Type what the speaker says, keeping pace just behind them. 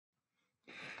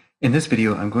In this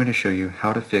video, I'm going to show you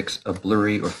how to fix a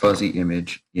blurry or fuzzy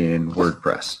image in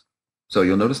WordPress. So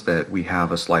you'll notice that we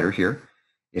have a slider here.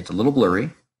 It's a little blurry,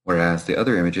 whereas the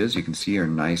other images you can see are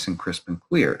nice and crisp and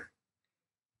clear.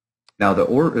 Now the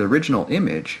original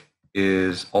image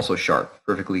is also sharp,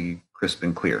 perfectly crisp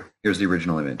and clear. Here's the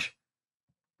original image.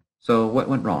 So what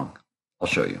went wrong? I'll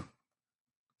show you.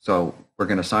 So we're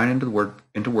going to sign into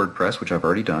WordPress, which I've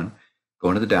already done. Go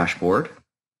into the dashboard,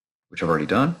 which I've already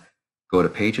done. Go to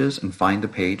Pages and find the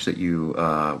page that you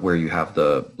where you have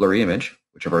the blurry image,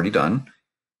 which I've already done.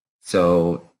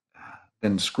 So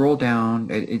then scroll down.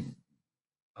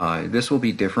 This will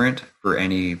be different for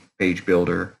any page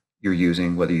builder you're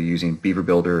using, whether you're using Beaver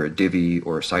Builder or Divi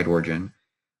or Site Origin.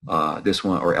 This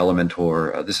one or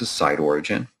Elementor. This is Site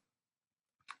Origin.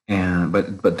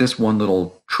 But this one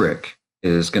little trick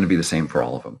is going to be the same for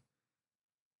all of them.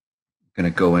 I'm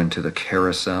going to go into the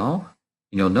carousel,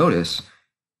 and you'll notice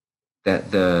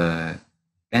that the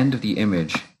end of the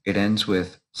image, it ends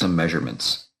with some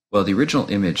measurements. Well, the original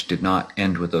image did not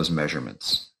end with those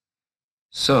measurements.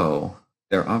 So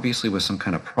there obviously was some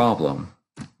kind of problem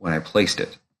when I placed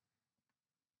it.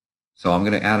 So I'm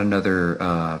going to add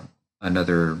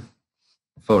another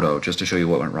photo just to show you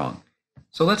what went wrong.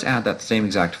 So let's add that same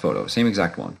exact photo, same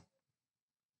exact one.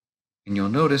 And you'll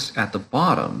notice at the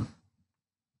bottom,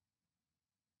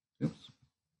 oops,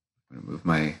 I'm going to move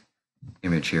my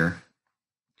image here.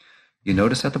 You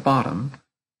notice at the bottom,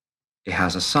 it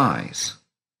has a size.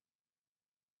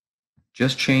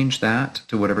 Just change that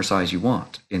to whatever size you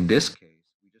want. In this case,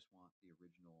 we just want the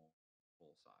original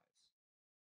full size.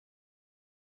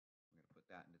 I'm going to put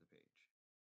that into the page.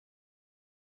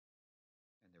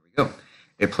 And there we go.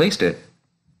 It placed it,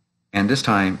 and this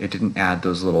time it didn't add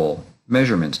those little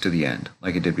measurements to the end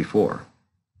like it did before.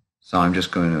 So I'm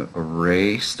just going to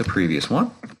erase the previous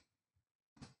one.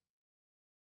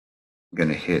 I'm going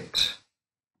to hit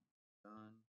done,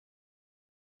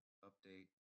 update.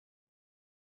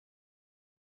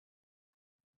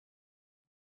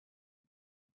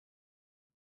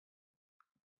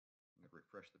 I'm going to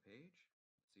refresh the page,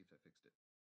 see if I fixed it.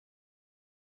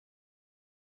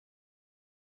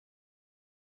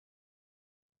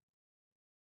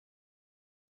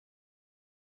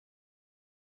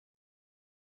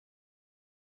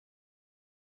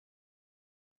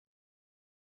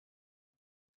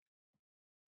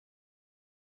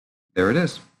 There it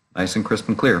is, nice and crisp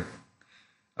and clear.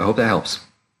 I hope that helps.